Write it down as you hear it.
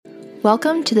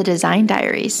Welcome to the Design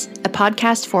Diaries, a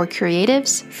podcast for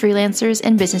creatives, freelancers,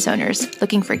 and business owners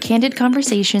looking for candid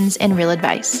conversations and real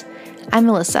advice. I'm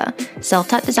Melissa,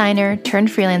 self-taught designer turned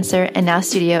freelancer and now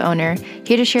studio owner,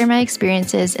 here to share my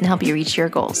experiences and help you reach your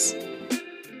goals.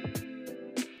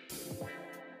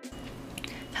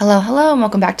 Hello, and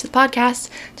welcome back to the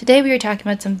podcast. Today we are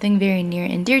talking about something very near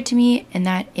and dear to me, and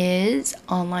that is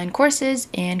online courses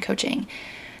and coaching.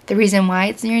 The reason why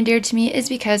it's near and dear to me is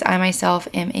because I myself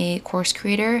am a course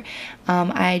creator.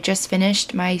 I just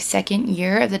finished my second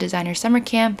year of the Designer Summer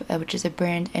Camp, which is a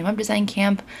brand and web design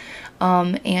camp,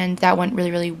 and that went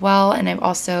really, really well. And I've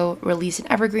also released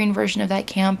an evergreen version of that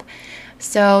camp.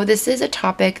 So this is a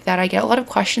topic that I get a lot of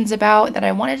questions about that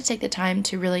I wanted to take the time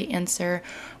to really answer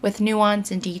with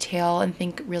nuance and detail and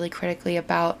think really critically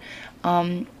about.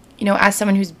 As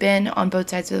someone who's been on both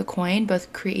sides of the coin,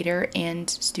 both creator and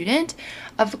student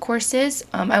of the courses,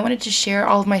 I wanted to share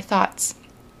all of my thoughts.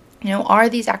 Are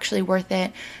these actually worth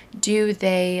it? Do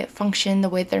they function the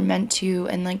way they're meant to?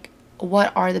 And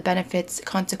what are the benefits,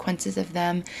 consequences of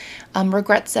them?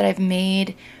 Regrets that I've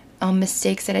made,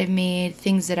 mistakes that I've made,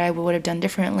 things that I would have done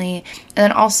differently. And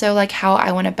then also how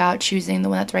I went about choosing the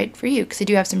one that's right for you, because I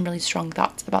do have some really strong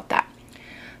thoughts about that.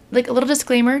 A little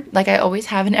disclaimer, like I always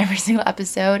have in every single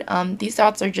episode, these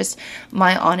thoughts are just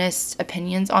my honest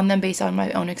opinions on them based on my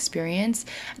own experience.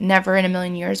 Never in a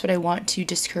million years would I want to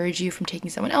discourage you from taking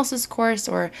someone else's course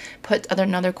or put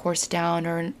another course down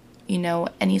or,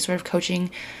 any sort of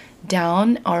coaching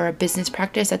down or a business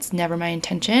practice. That's never my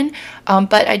intention.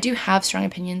 But I do have strong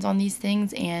opinions on these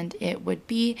things, and it would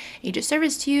be a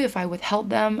disservice to you if I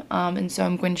withheld them. And so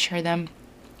I'm going to share them.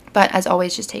 But as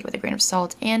always, just take it with a grain of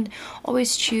salt and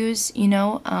always choose,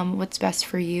 what's best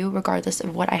for you, regardless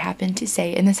of what I happen to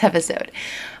say in this episode.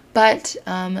 But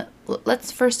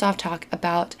let's first off talk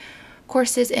about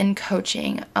courses and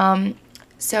coaching.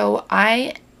 So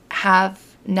I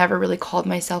have never really called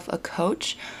myself a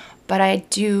coach, but I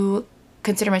do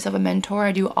consider myself a mentor.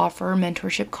 I do offer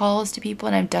mentorship calls to people,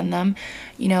 and I've done them,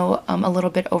 a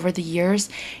little bit over the years.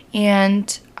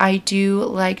 And I do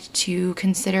like to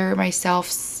consider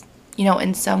myself,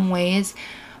 in some ways,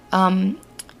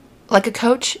 like a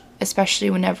coach,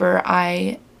 especially whenever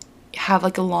I have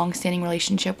a long-standing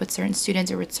relationship with certain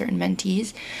students or with certain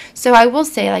mentees. So I will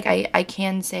say, I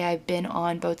can say I've been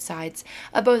on both sides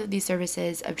of both of these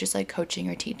services of just coaching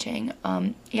or teaching.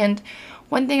 And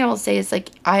one thing I will say is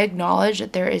I acknowledge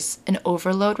that there is an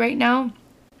overload right now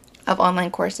of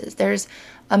online courses. There's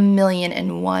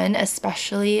 1,000,001,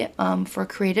 especially for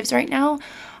creatives right now.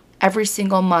 Every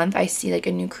single month I see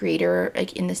a new creator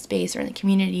in the space or in the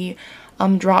community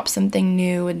drop something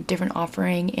new and different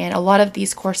offering, and a lot of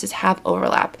these courses have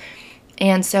overlap.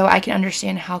 And so I can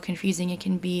understand how confusing it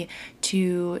can be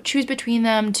to choose between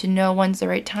them, to know when's the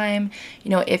right time.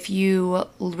 If you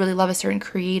really love a certain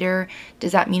creator,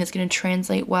 does that mean it's going to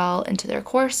translate well into their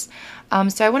course?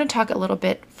 So I want to talk a little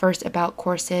bit first about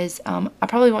courses. I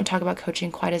probably won't talk about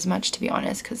coaching quite as much, to be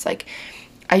honest, because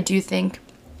I do think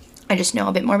I just know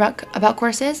a bit more about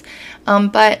courses.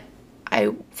 But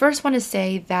I first want to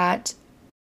say that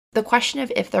the question of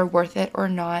if they're worth it or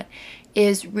not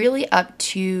is really up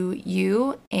to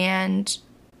you and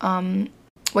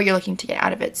what you're looking to get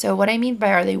out of it. So what I mean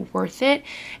by are they worth it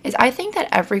is I think that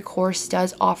every course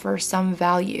does offer some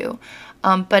value,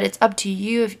 but it's up to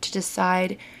you to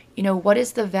decide, what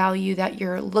is the value that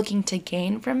you're looking to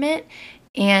gain from it,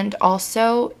 and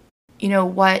also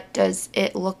what does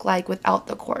it look like without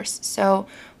the course? So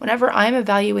whenever I'm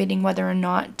evaluating whether or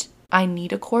not I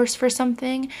need a course for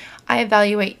something, I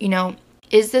evaluate,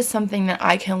 is this something that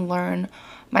I can learn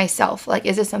myself?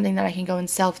 Is this something that I can go and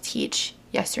self-teach?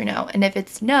 Yes or no? And if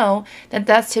it's no, then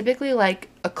that's typically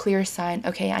a clear sign,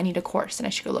 okay, I need a course and I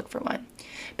should go look for one.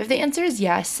 But if the answer is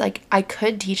yes, I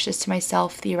could teach this to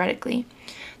myself theoretically,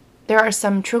 there are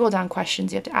some trickle-down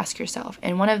questions you have to ask yourself.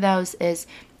 And one of those is,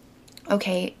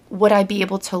 okay, would I be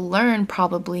able to learn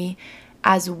probably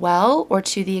as well or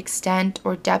to the extent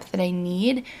or depth that I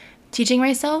need teaching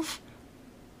myself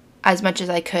as much as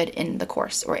I could in the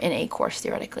course or in a course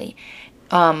theoretically?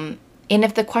 And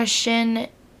if the question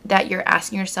that you're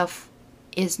asking yourself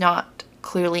is not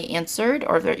clearly answered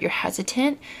or that you're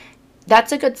hesitant,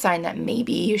 that's a good sign that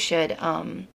maybe you should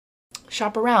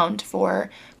shop around for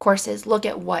courses, look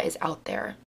at what is out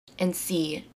there and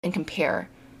see and compare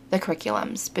the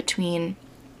curriculums between,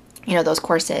 those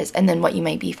courses and then what you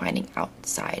might be finding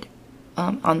outside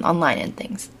online and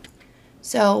things.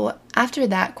 So after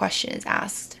that question is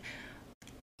asked,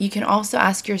 you can also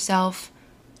ask yourself,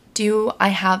 do I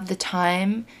have the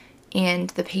time and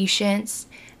the patience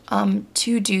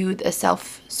to do the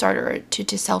self-starter,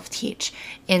 to self-teach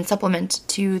and supplement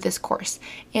to this course.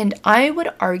 And I would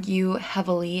argue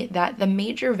heavily that the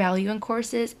major value in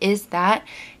courses is that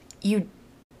you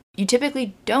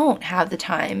typically don't have the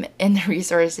time and the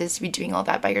resources to be doing all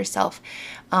that by yourself.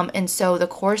 And so the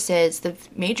courses, the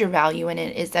major value in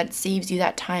it is that it saves you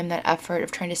that time, that effort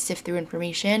of trying to sift through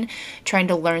information, trying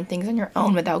to learn things on your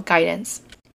own without guidance.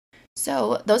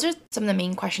 So those are some of the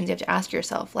main questions you have to ask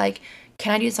yourself. Like,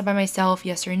 can I do this by myself?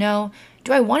 Yes or no?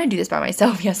 Do I want to do this by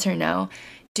myself? Yes or no?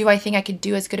 Do I think I could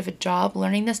do as good of a job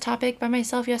learning this topic by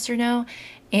myself? Yes or no?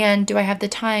 And do I have the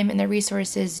time and the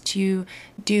resources to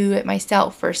do it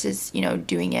myself versus,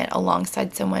 doing it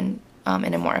alongside someone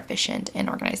in a more efficient and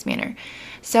organized manner?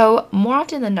 So more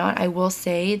often than not, I will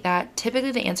say that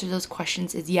typically the answer to those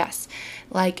questions is yes.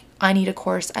 Like, I need a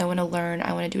course, I want to learn,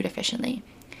 I want to do it efficiently.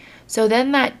 So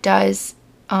then that does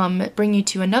bring you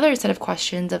to another set of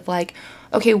questions of like,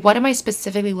 okay, what am I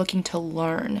specifically looking to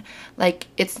learn? Like,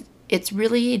 it's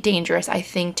really dangerous, I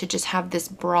think, to just have this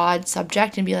broad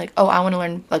subject and be like, oh, I want to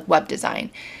learn like web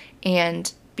design,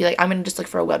 and be like, I'm going to just look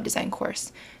for a web design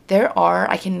course.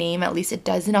 I can name at least a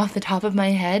dozen off the top of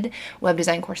my head web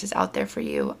design courses out there for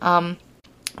you. But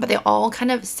they all kind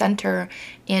of center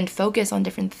and focus on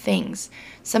different things.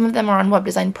 Some of them are on web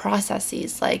design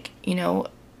processes, like,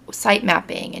 site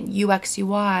mapping and UX,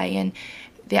 UI, and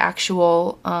the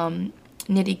actual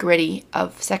nitty gritty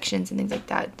of sections and things like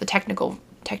that, the technical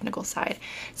side.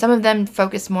 Some of them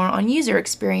focus more on user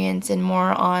experience and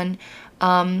more on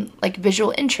like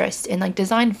visual interest and like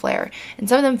design flair. And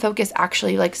some of them focus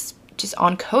actually like just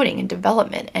on coding and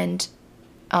development and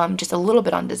just a little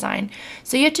bit on design.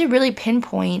 So you have to really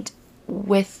pinpoint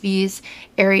with these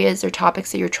areas or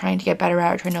topics that you're trying to get better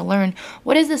at or trying to learn,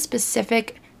 what is the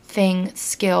specific thing,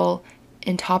 skill,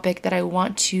 and topic that I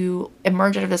want to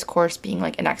emerge out of this course being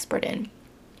like an expert in.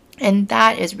 And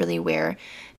that is really where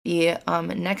the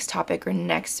next topic or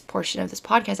next portion of this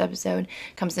podcast episode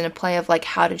comes into play of like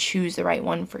how to choose the right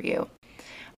one for you.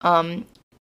 The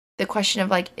question of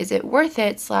like, is it worth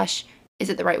it / is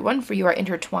it the right one for you are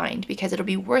intertwined, because it'll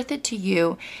be worth it to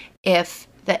you if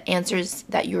the answers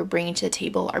that you're bringing to the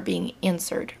table are being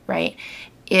answered, right?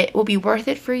 It will be worth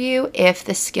it for you if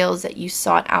the skills that you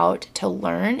sought out to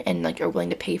learn and like are willing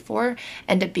to pay for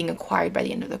end up being acquired by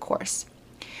the end of the course.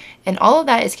 And all of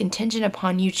that is contingent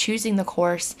upon you choosing the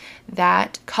course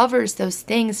that covers those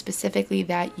things specifically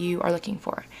that you are looking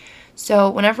for. So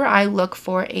whenever I look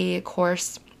for a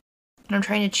course and I'm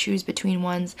trying to choose between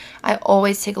ones, I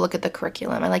always take a look at the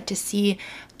curriculum. I like to see,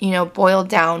 boil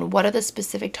down what are the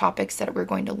specific topics that we're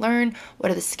going to learn,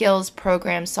 what are the skills,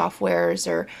 programs, softwares,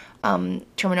 or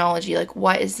terminology, like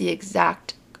what is the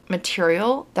exact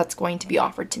material that's going to be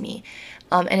offered to me.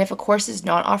 And if a course is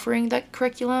not offering that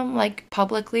curriculum like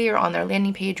publicly or on their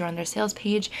landing page or on their sales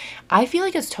page, I feel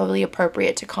like it's totally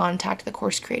appropriate to contact the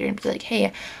course creator and be like,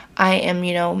 hey, I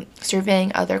am,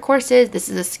 surveying other courses. This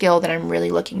is a skill that I'm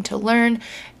really looking to learn.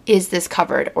 Is this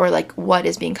covered? Or like, what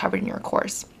is being covered in your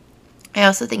course? I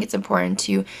also think it's important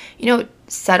to,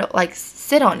 sit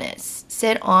on it.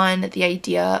 Sit on the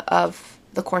idea of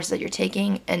the course that you're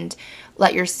taking and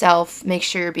let yourself make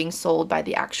sure you're being sold by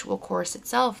the actual course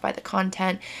itself, by the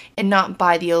content, and not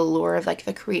by the allure of like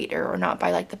the creator, or not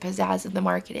by like the pizzazz of the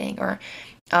marketing, or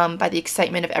by the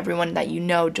excitement of everyone that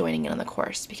joining in on the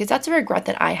course. Because that's a regret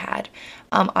that I had.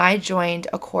 I joined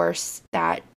a course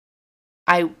that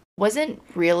I wasn't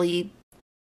really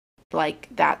like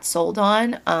that sold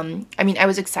on. I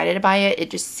was excited by it. It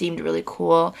just seemed really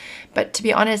cool. But to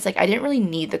be honest, like I didn't really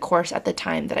need the course at the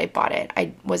time that I bought it.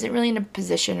 I wasn't really in a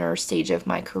position or stage of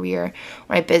my career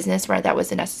or my business where that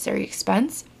was a necessary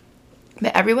expense.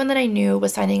 But everyone that I knew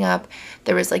was signing up.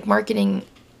 There was like marketing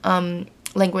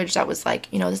language that was like,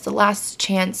 this is the last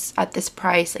chance at this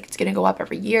price. Like it's going to go up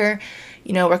every year.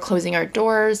 We're closing our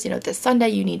doors, this Sunday,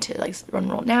 you need to like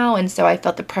enroll now. And so I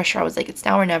felt the pressure. I was like, it's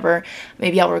now or never.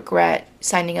 Maybe I'll regret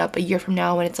signing up a year from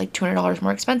now when it's like $200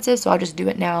 more expensive. So I'll just do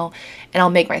it now and I'll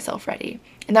make myself ready.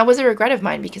 And that was a regret of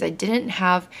mine because I didn't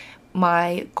have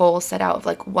my goal set out of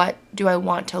like, what do I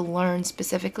want to learn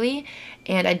specifically?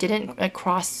 And I didn't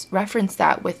cross-reference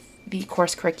that with the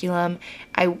course curriculum.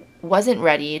 I wasn't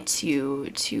ready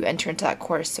to enter into that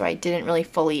course, so I didn't really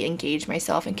fully engage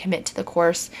myself and commit to the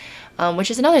course, which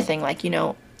is another thing. Like,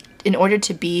 in order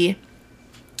to be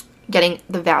getting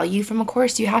the value from a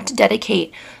course, you have to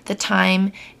dedicate the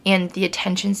time and the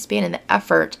attention span and the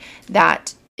effort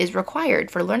that is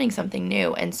required for learning something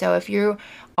new. And so if you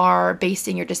are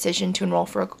basing your decision to enroll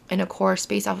in a course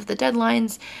based off of the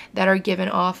deadlines that are given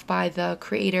off by the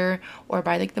creator or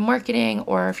by like the marketing,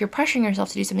 or if you're pressuring yourself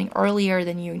to do something earlier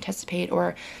than you anticipate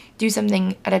or do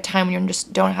something at a time when you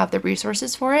just don't have the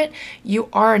resources for it, you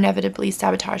are inevitably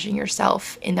sabotaging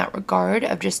yourself in that regard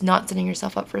of just not setting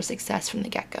yourself up for success from the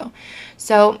get-go.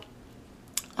 So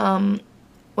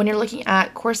when you're looking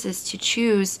at courses to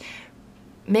choose,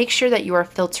 make sure that you are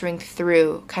filtering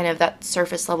through kind of that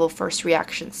surface level first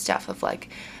reaction stuff of like,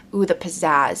 ooh, the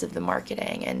pizzazz of the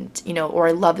marketing, and, you know, or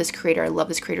I love this creator, I love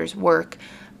this creator's work,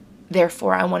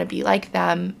 therefore I want to be like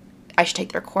them, I should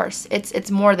take their course. It's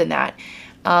more than that.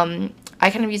 I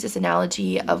kind of use this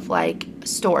analogy of like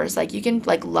stores. Like you can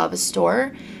like love a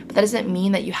store, but that doesn't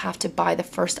mean that you have to buy the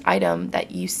first item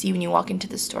that you see when you walk into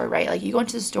the store, right? Like you go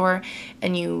into the store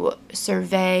and you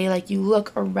survey, like you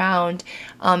look around.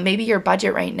 Maybe your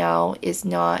budget right now is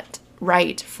not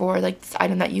right for like this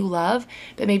item that you love,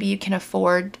 but maybe you can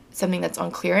afford something that's on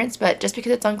clearance. But just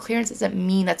because it's on clearance doesn't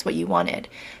mean that's what you wanted.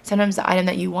 Sometimes the item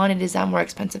that you wanted is that more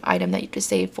expensive item that you have to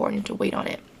save for and you have to wait on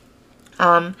it.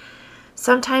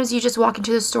 Sometimes you just walk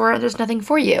into the store and there's nothing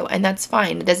for you, and that's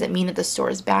fine. It doesn't mean that the store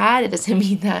is bad. It doesn't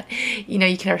mean that, you know,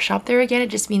 you can never shop there again.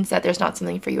 It just means that there's not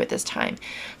something for you at this time.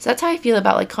 So that's how I feel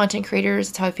about like content creators.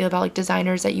 That's how I feel about like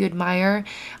designers that you admire,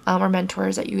 or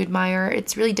mentors that you admire.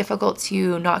 It's really difficult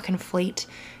to not conflate,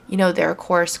 you know, their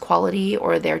course quality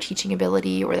or their teaching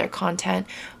ability or their content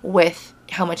with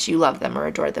how much you love them or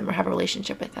adore them or have a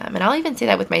relationship with them. And I'll even say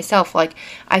that with myself. Like,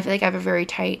 I feel like I have a very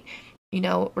tight, you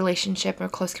know, relationship or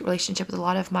close relationship with a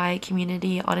lot of my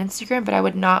community on Instagram, but I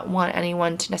would not want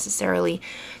anyone to necessarily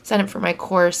sign up for my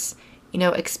course, you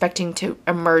know, expecting to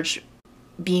emerge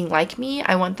being like me.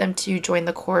 I want them to join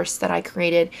the course that I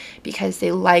created because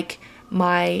they like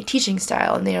my teaching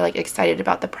style and they're like excited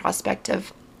about the prospect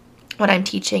of what I'm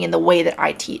teaching and the way that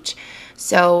I teach.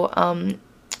 So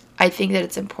I think that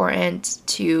it's important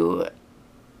to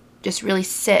just really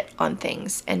sit on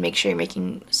things and make sure you're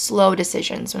making slow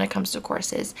decisions when it comes to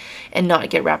courses and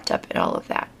not get wrapped up in all of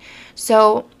that.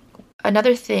 So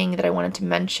another thing that I wanted to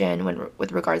mention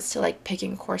with regards to like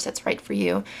picking a course that's right for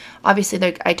you,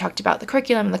 obviously I talked about the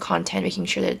curriculum and the content, making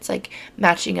sure that it's like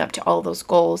matching up to all those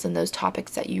goals and those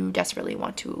topics that you desperately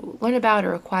want to learn about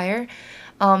or acquire.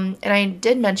 And I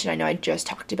did mention, I know I just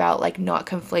talked about like not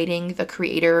conflating the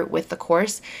creator with the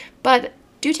course, but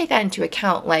do take that into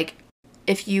account. Like,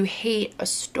 if you hate a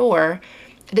store,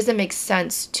 it doesn't make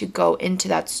sense to go into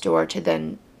that store to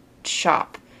then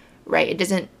shop, right? It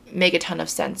doesn't make a ton of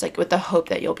sense, like with the hope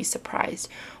that you'll be surprised.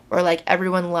 Or like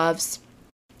everyone loves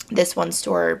this one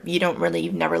store,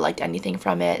 you've never liked anything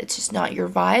from it, it's just not your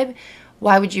vibe.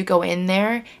 Why would you go in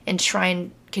there and try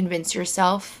and convince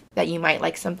yourself that you might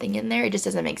like something in there? It just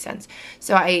doesn't make sense.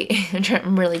 So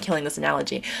I'm really killing this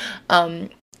analogy.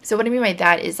 So what I mean by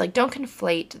that is like, don't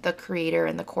conflate the creator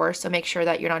and the course. So make sure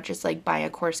that you're not just like buying a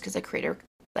course because the creator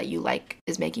that you like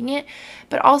is making it,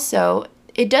 but also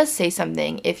it does say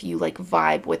something if you like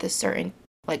vibe with a certain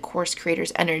like course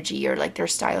creator's energy or like their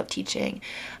style of teaching.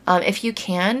 If you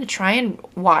can, try and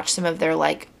watch some of their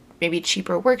like maybe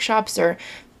cheaper workshops, or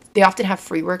they often have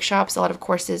free workshops. A lot of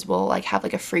courses will like have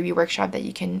like a freebie workshop that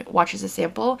you can watch as a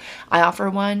sample. I offer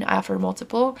one, I offer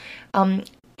multiple.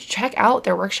 Check out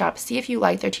their workshops, see if you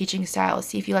like their teaching style,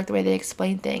 see if you like the way they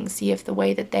explain things, see if the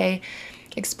way that they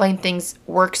explain things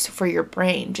works for your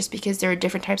brain, just because there are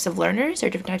different types of learners, there are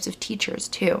different types of teachers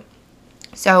too.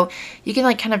 So you can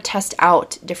like kind of test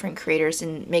out different creators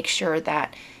and make sure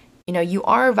that, you know, you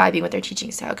are vibing with their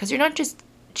teaching style, because you're not just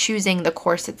choosing the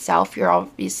course itself, you're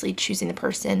obviously choosing the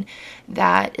person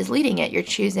that is leading it. You're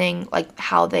choosing like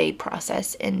how they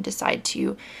process and decide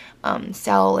to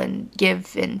sell and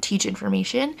give and teach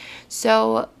information.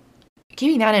 So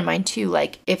keeping that in mind too,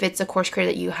 like if it's a course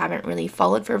creator that you haven't really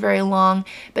followed for very long,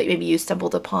 but maybe you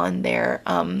stumbled upon their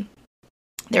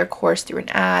course through an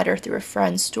ad or through a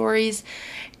friend's stories,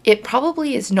 it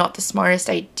probably is not the smartest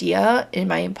idea, in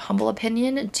my humble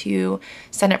opinion, to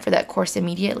sign up for that course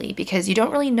immediately, because you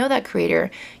don't really know that creator.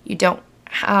 You don't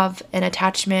have an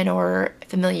attachment or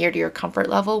familiarity or comfort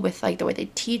level with like the way they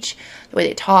teach, the way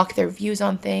they talk, their views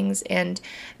on things, and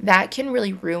that can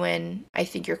really ruin, I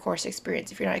think, your course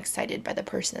experience if you're not excited by the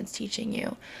person that's teaching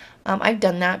you. I've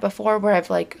done that before where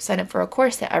I've like signed up for a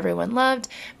course that everyone loved,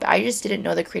 but I just didn't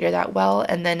know the creator that well,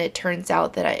 and then it turns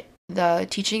out that the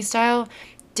teaching style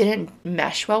didn't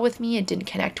mesh well with me. It didn't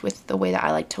connect with the way that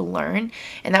I like to learn,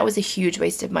 and that was a huge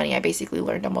waste of money. I basically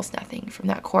learned almost nothing from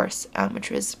that course, which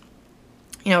was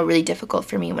really difficult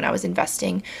for me when I was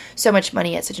investing so much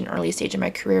money at such an early stage in my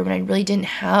career when I really didn't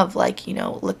have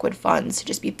liquid funds to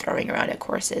just be throwing around at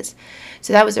courses.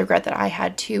 So that was a regret that I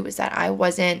had too, was that I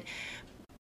wasn't,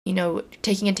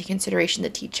 taking into consideration the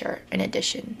teacher in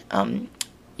addition.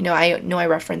 I know I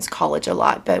reference college a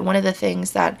lot, but one of the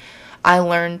things that I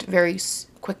learned very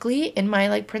quickly in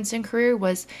my Princeton career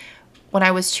was when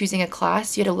I was choosing a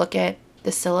class, you had to look at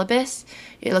the syllabus,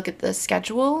 you had to look at the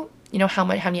schedule, how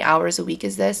many hours a week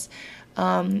is this,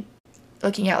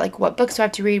 looking at what books do I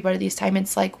have to read, what are the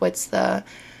assignments like, what is the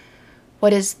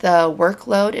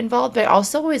workload involved. But I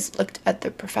also always looked at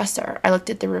the professor. I looked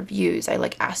at the reviews. I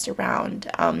asked around.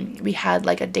 We had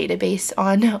a database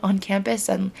on campus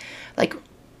and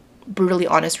brutally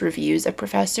honest reviews of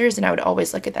professors, and I would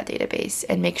always look at that database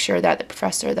and make sure that the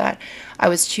professor that I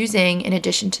was choosing, in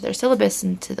addition to their syllabus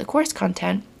and to the course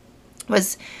content,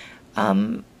 was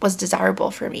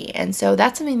desirable for me. And so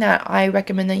that's something that I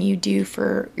recommend that you do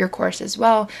for your course as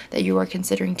well, that you are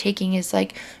considering taking, is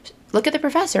look at the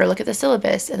professor, look at the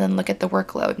syllabus, and then look at the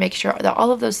workload. Make sure that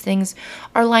all of those things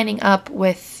are lining up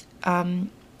with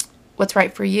what's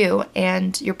right for you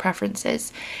and your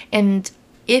preferences. And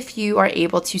if you are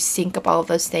able to sync up all of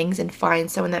those things and find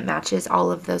someone that matches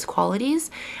all of those qualities,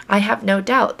 I have no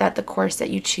doubt that the course that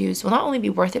you choose will not only be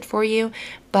worth it for you,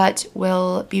 but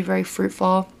will be very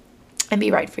fruitful and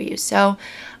be right for you. So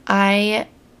I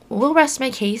will rest my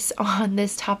case on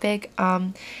this topic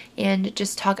and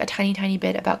just talk a tiny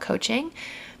bit about coaching.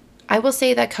 I will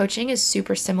say that coaching is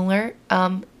super similar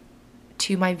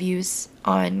to my views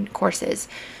on courses.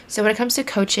 So when it comes to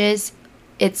coaches,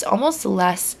 it's almost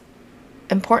less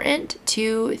important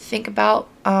to think about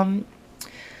the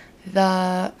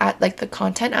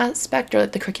content aspect or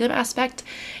the curriculum aspect,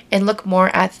 and look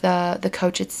more at the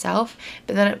coach itself.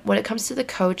 But then when it comes to the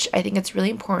coach, I think it's really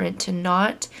important to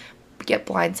not get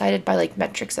blindsided by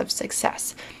metrics of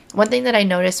success. One thing that I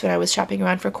noticed when I was shopping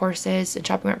around for courses and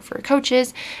shopping around for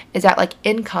coaches is that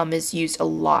income is used a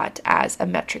lot as a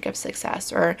metric of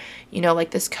success, or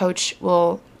this coach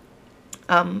will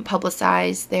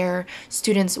publicize their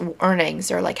students'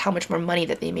 earnings, or how much more money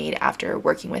that they made after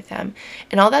working with them.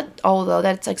 And all that, although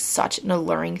that's such an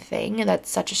alluring thing and that's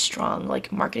such a strong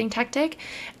marketing tactic,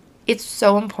 it's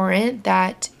so important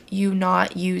that you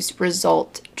not use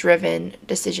result-driven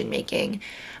decision making.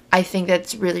 I think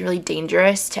that's really, really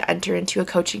dangerous to enter into a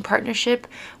coaching partnership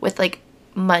with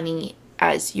money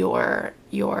as your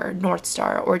North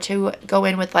Star, or to go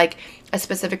in with a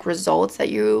specific results that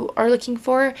you are looking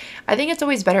for. I think it's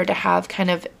always better to have kind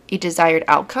of a desired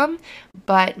outcome,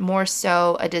 but more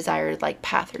so a desired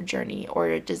path or journey, or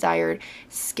a desired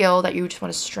skill that you just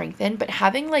want to strengthen. But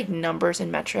having numbers and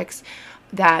metrics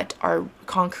that are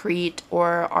concrete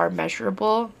or are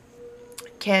measurable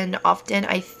can often,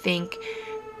 I think,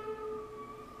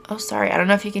 oh sorry, I don't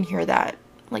know if you can hear that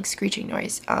screeching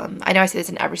noise. I know I say this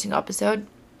in every single episode.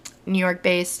 New York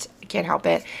based, I can't help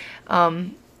it.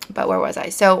 But where was I?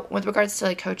 So with regards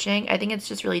to coaching, I think it's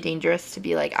just really dangerous to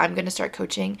be I'm going to start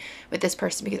coaching with this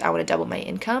person because I want to double my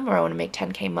income, or I want to make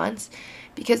 10K months.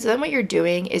 Because then what you're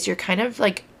doing is you're kind of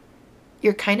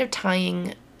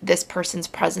tying this person's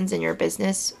presence in your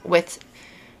business with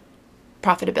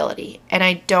profitability. And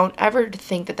I don't ever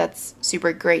think that that's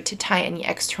super great, to tie any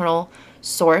external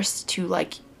source to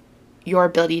your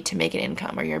ability to make an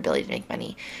income or your ability to make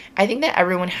money. I think that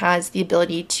everyone has the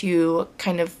ability to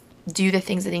kind of do the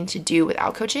things they need to do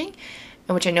without coaching,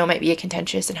 which I know might be a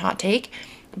contentious and hot take,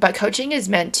 but coaching is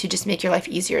meant to just make your life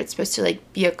easier. It's supposed to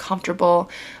be a comfortable,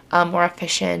 more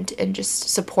efficient, and just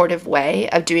supportive way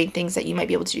of doing things that you might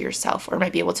be able to do yourself, or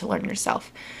might be able to learn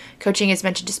yourself. Coaching is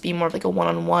meant to just be more of a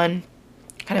one-on-one,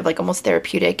 kind of almost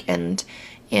therapeutic and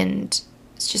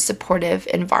it's just supportive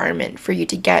environment for you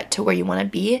to get to where you want to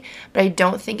be. But I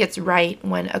don't think it's right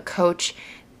when a coach,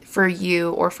 for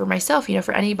you or for myself,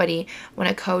 for anybody, when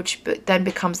a coach then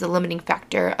becomes the limiting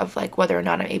factor of whether or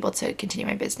not I'm able to continue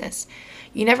my business.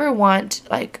 You never want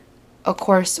a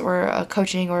course or a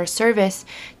coaching or a service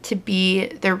to be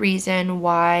the reason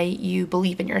why you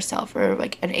believe in yourself or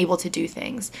and able to do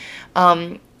things.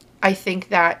 I think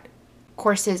that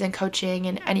courses and coaching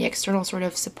and any external sort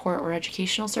of support or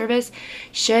educational service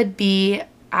should be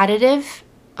additive,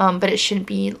 but it shouldn't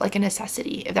be a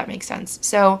necessity, if that makes sense.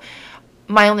 So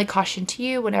my only caution to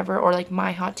you whenever, or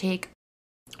my hot take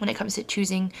when it comes to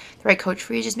choosing the right coach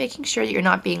for you, is just making sure that you're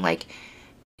not being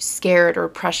scared or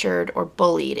pressured or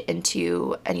bullied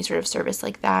into any sort of service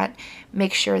like that.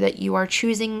 Make sure that you are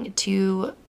choosing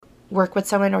to work with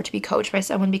someone or to be coached by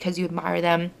someone because you admire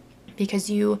them, because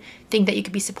you think that you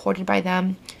could be supported by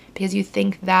them, because you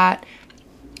think that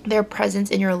their presence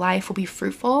in your life will be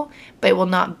fruitful, but it will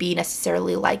not be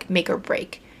necessarily like make or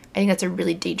break. I think that's a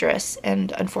really dangerous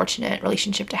and unfortunate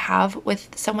relationship to have with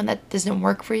someone that doesn't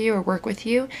work for you or work with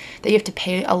you, that you have to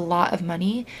pay a lot of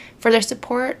money for their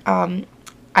support.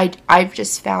 I've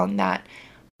just found that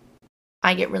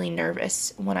I get really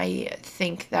nervous when I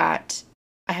think that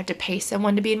I have to pay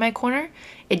someone to be in my corner.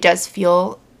 It does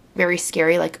feel very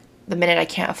scary, like the minute I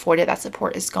can't afford it, that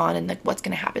support is gone, and like what's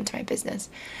going to happen to my business.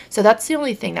 So that's the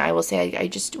only thing that I will say I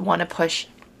just want to push,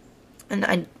 and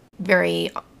I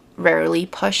very rarely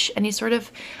push any sort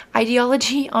of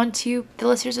ideology onto the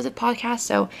listeners of the podcast.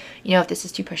 So, if this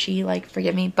is too pushy, like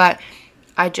forgive me, but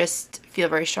I just feel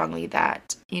very strongly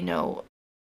that,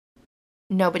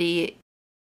 nobody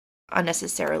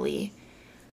unnecessarily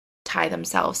tie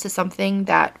themselves to something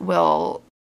that will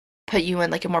put you in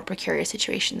like a more precarious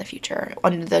situation in the future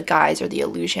under the guise or the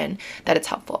illusion that it's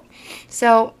helpful.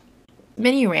 So,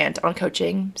 mini rant on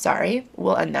coaching. Sorry,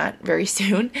 we'll end that very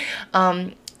soon.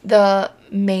 The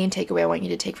main takeaway I want you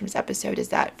to take from this episode is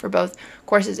that for both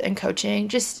courses and coaching,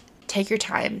 just take your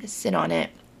time, sit on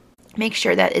it, make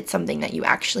sure that it's something that you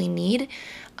actually need,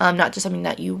 not just something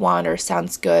that you want or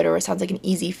sounds good or sounds like an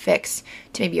easy fix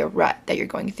to maybe a rut that you're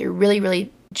going through. Really,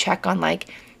 really check on like,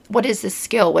 what is the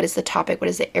skill? What is the topic?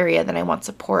 What is the area that I want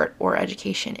support or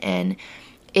education in?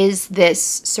 Is this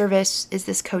service? Is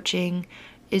this coaching?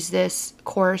 Is this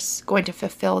course going to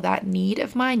fulfill that need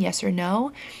of mine? Yes or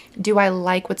no? Do I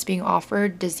like what's being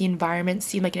offered? Does the environment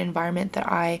seem like an environment that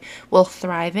I will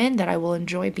thrive in, that I will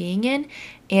enjoy being in?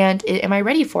 And am I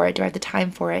ready for it? Do I have the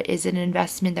time for it? Is it an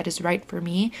investment that is right for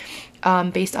me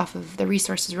based off of the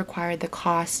resources required, the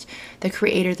cost, the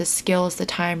creator, the skills, the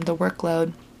time, the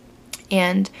workload?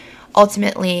 And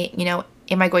ultimately,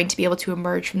 am I going to be able to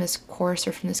emerge from this course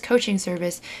or from this coaching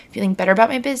service feeling better about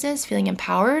my business, feeling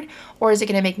empowered? Or is it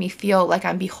going to make me feel like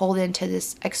I'm beholden to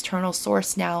this external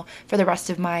source now for the rest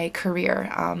of my career?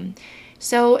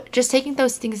 So just taking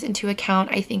those things into account,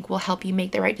 I think will help you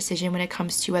make the right decision when it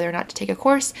comes to whether or not to take a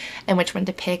course and which one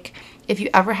to pick. If you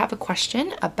ever have a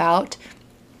question about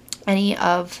any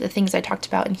of the things I talked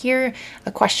about in here,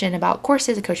 a question about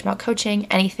courses, a question about coaching,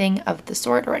 anything of the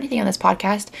sort, or anything on this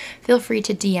podcast, feel free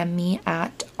to DM me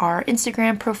at our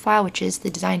Instagram profile, which is the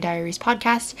Design Diaries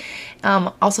podcast.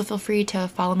 Also feel free to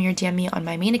follow me or DM me on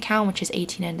my main account, which is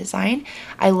 18N Design.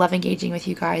 I love engaging with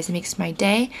you guys. It makes my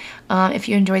day. If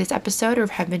you enjoy this episode or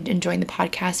have been enjoying the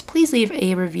podcast, please leave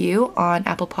a review on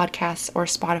Apple Podcasts or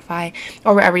Spotify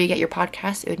or wherever you get your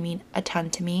podcasts. It would mean a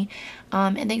ton to me.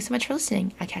 And thanks so much for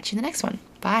listening. I'll catch you in the next one.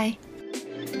 Bye.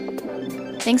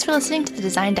 Thanks for listening to the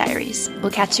Design Diaries.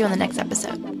 We'll catch you on the next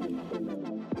episode.